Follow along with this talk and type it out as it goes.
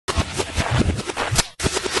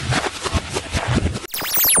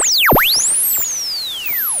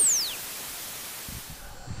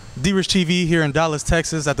D-Rich TV here in Dallas,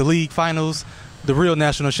 Texas at the league finals, the real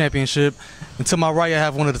national championship. And to my right, I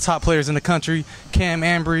have one of the top players in the country, Cam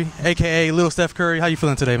Amboree, a.k.a. Little Steph Curry. How you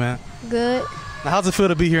feeling today, man? Good. Now, how's it feel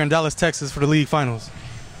to be here in Dallas, Texas for the league finals?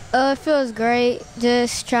 It feels great.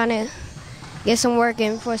 Just trying to get some work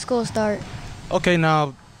in before school starts. Okay,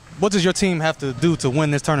 now, what does your team have to do to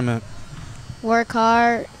win this tournament? Work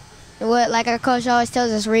hard. Like our coach always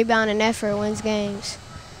tells us, rebound and effort wins games.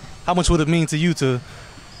 How much would it mean to you to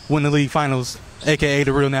win the league finals, a.k.a.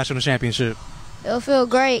 the real national championship? It'll feel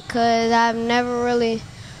great because we never really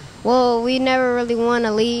won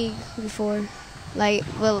a league before.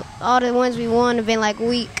 All the ones we won have been like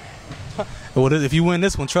weak. Well, if you win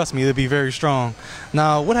this one, trust me, it'll be very strong.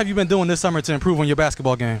 Now, what have you been doing this summer to improve on your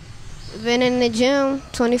basketball game? Been in the gym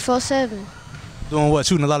 24/7. Doing what,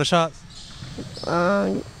 shooting a lot of shots?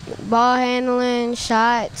 Ball handling,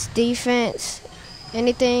 shots, defense,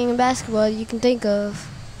 anything in basketball you can think of.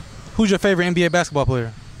 Who's your favorite NBA basketball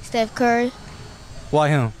player? Steph Curry. Why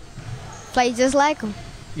him? Play just like him.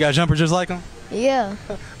 You got a jumper just like him? Yeah.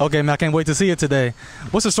 Okay, man, I can't wait to see it today.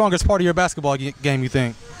 What's the strongest part of your basketball game, you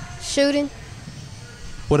think? Shooting.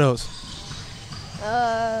 What else?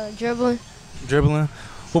 Dribbling. Dribbling?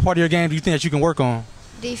 What part of your game do you think that you can work on?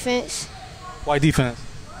 Defense. Why defense?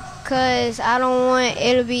 Because I don't want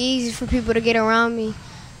it to be easy for people to get around me.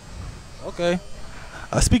 Okay.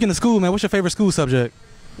 Speaking of school, man, what's your favorite school subject?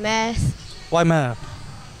 Math. Why math?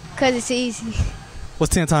 Because it's easy.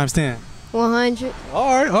 What's 10 times 10? 100.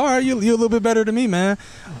 All right. You're a little bit better than me, man.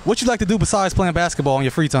 What you like to do besides playing basketball in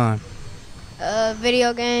your free time?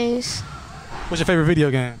 Video games. What's your favorite video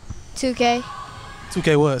game? 2K.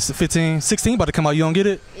 2K what? 15? 16 about to come out. You don't get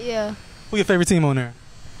it? Yeah. Who your favorite team on there?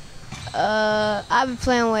 I've been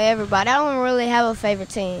playing with everybody. I don't really have a favorite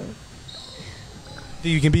team.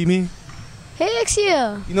 Think you can beat me? Heck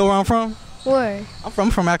yeah. You know where I'm from? Where?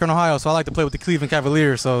 I'm from Akron, Ohio, so I like to play with the Cleveland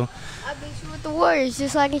Cavaliers. So I beat you with the Warriors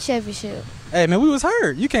just like in championship. Hey man, we was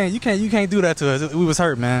hurt. You can't do that to us. We was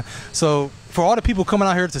hurt, man. So for all the people coming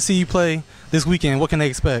out here to see you play this weekend, what can they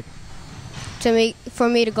expect? For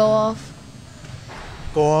me to go off.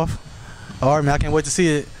 Go off? All right, man. I can't wait to see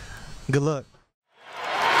it. Good luck.